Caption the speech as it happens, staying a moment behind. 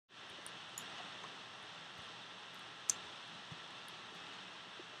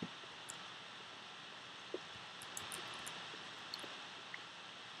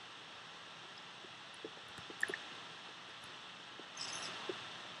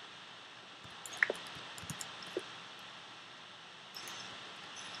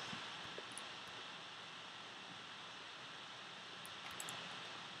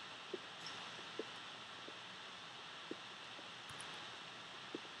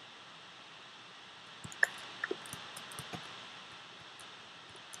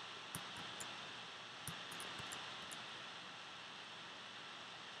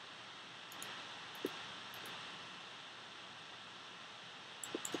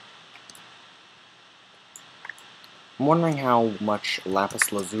I'm wondering how much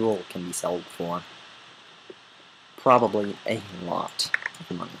lapis lazuli can be sold for. Probably a lot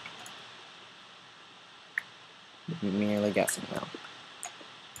of money. Merely guessing, though.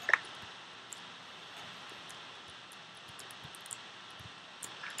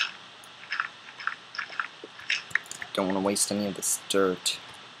 Don't want to waste any of this dirt.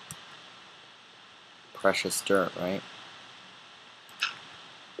 Precious dirt, right?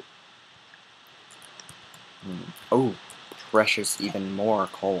 Oh, precious even more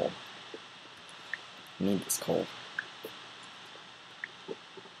coal. I need this coal.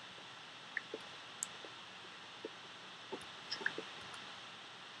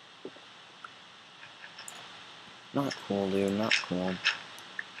 Not cool, dude, not cool.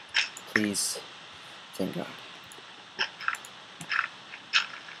 Please. Thank God.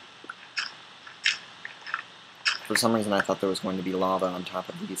 For some reason I thought there was going to be lava on top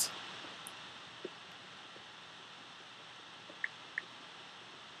of these.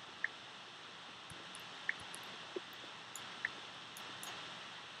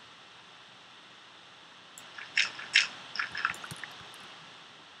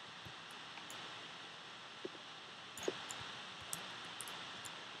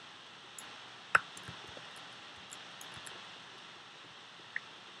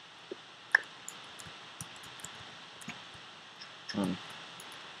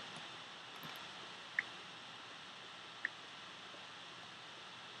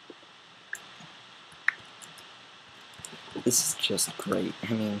 This is just great.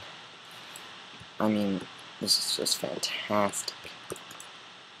 I mean, this is just fantastic.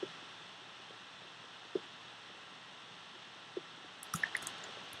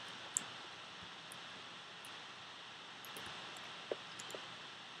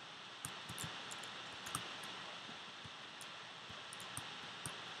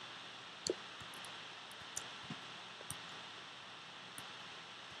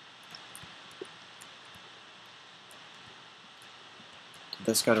 Did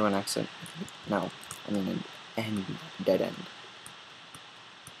this go to an exit? No. I mean an end. Dead end.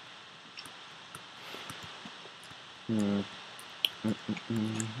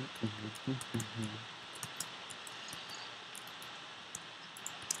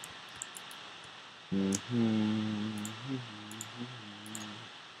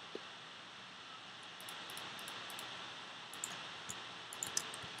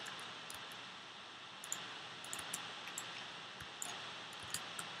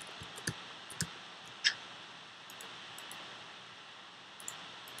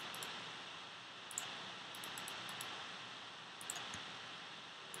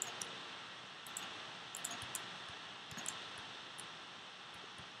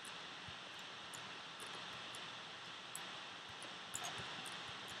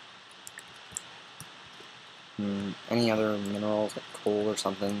 Any other minerals, like coal or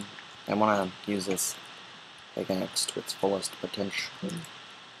something? I want to use this pickaxe to its fullest potential.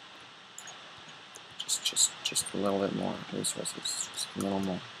 Just a little bit more resources. Just a little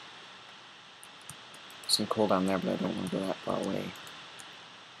more. Some coal down there, but I don't want to go that far away.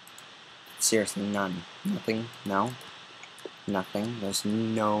 Seriously, none. Nothing? No? Nothing? There's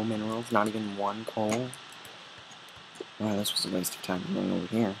no minerals? Not even one coal? Wow, this was a waste of time going over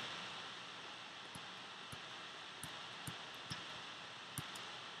here.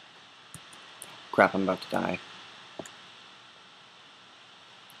 Crap, I'm about to die.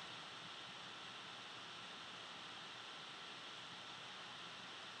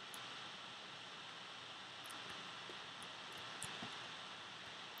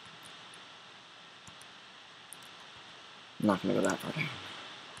 I'm not gonna go that far down.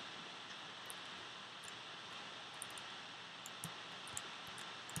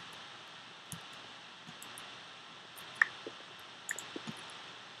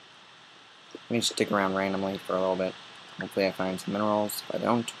 Let me just stick around randomly for a little bit. Hopefully I find some minerals. If I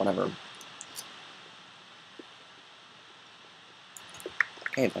don't, whatever.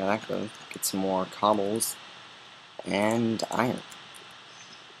 Okay, there that goes. Get some more cobbles and iron.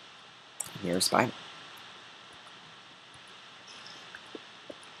 Here's a spider.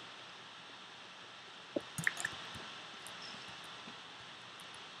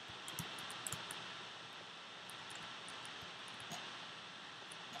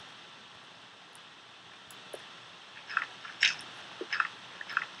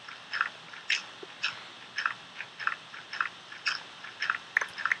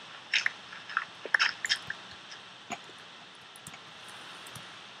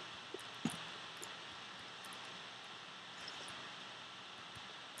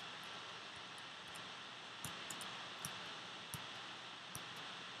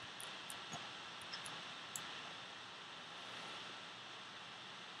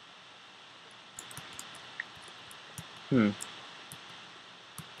 Let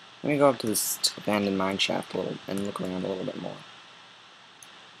me go up to this abandoned mine shaft a little and look around a little bit more.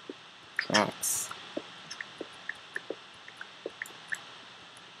 Tracks.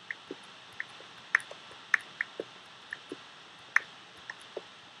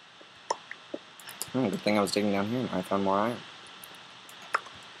 Oh, good thing I was digging down here and I found more iron.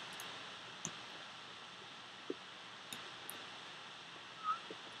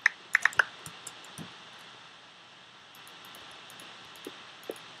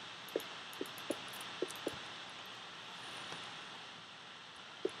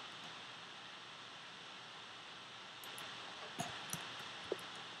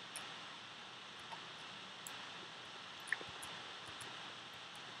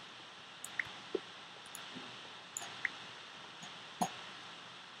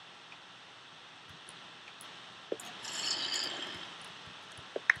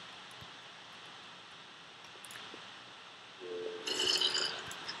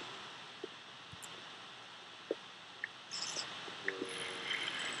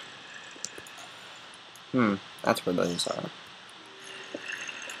 That's where those are.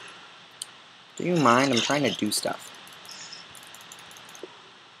 Do you mind? I'm trying to do stuff.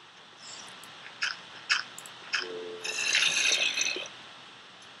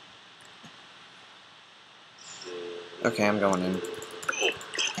 Okay, I'm going in.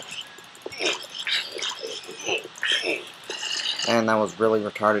 And that was really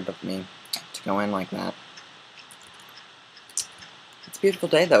retarded of me to go in like that. It's a beautiful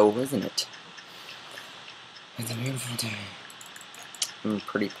day though, isn't it? It's a beautiful day. I'm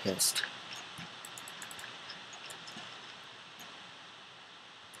pretty pissed.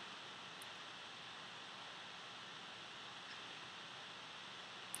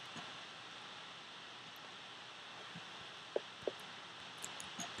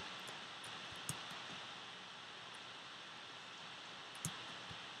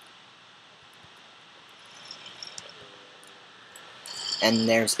 And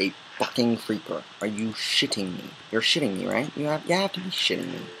there's a fucking creeper. Are you shitting me? You're shitting me, right? You have to be shitting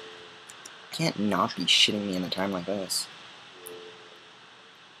me. You can't not be shitting me in a time like this.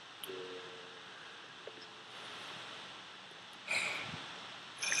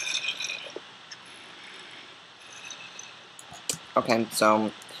 Okay,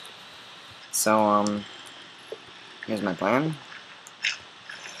 so here's my plan.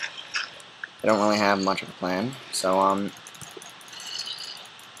 I don't really have much of a plan, so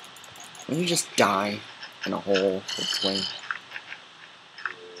will you just die in a hole, hopefully?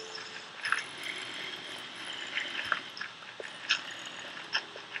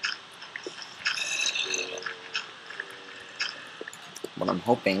 What I'm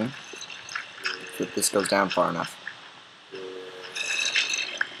hoping is that this goes down far enough.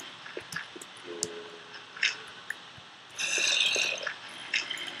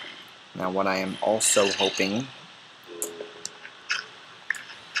 Now what I am also hoping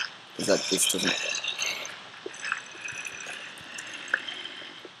is that this doesn't...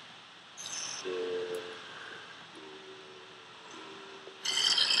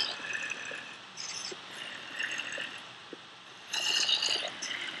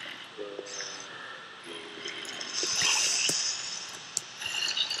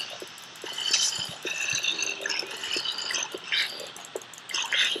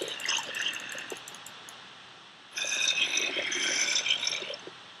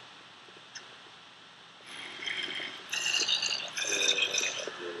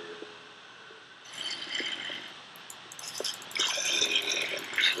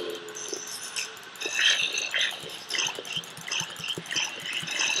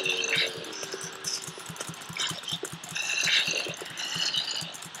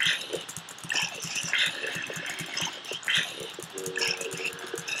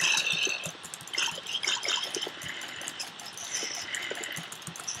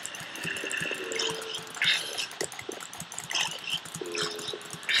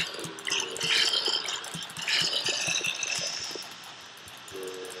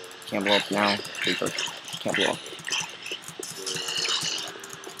 Can't blow up now, creeper. Can't blow up.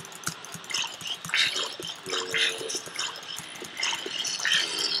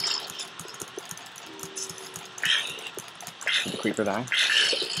 Did the creeper die?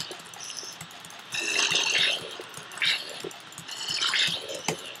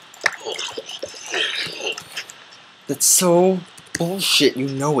 That's so bullshit. You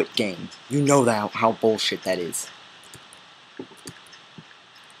know it, game. You know that how bullshit that is.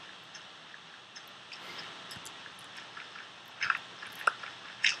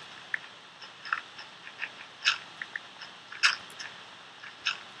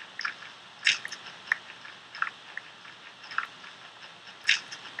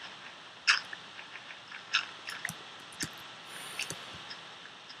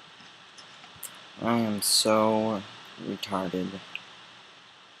 I am so retarded.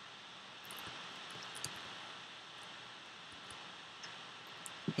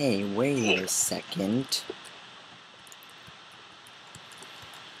 Hey, wait a second.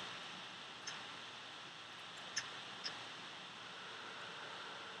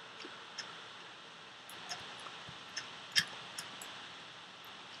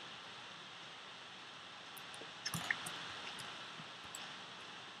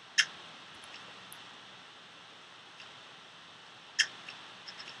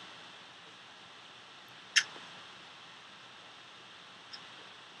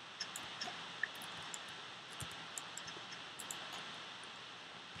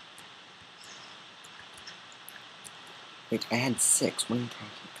 Wait, I had 6. What are you talking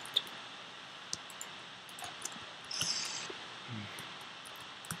about?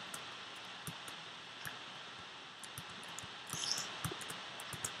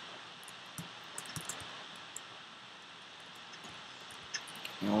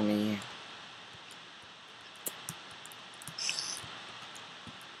 Tell me.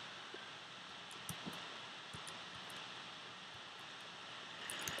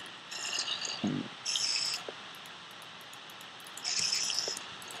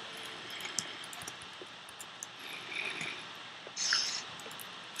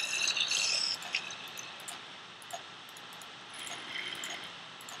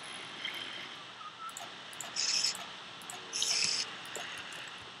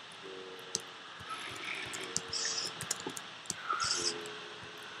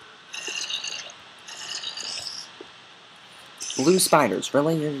 Blue spiders.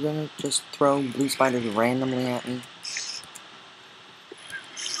 Really? You're gonna just throw blue spiders randomly at me?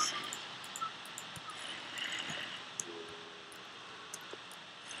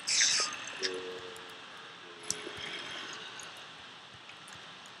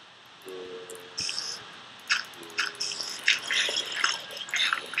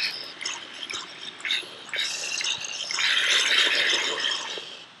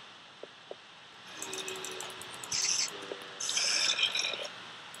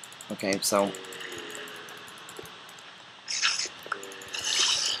 Okay, so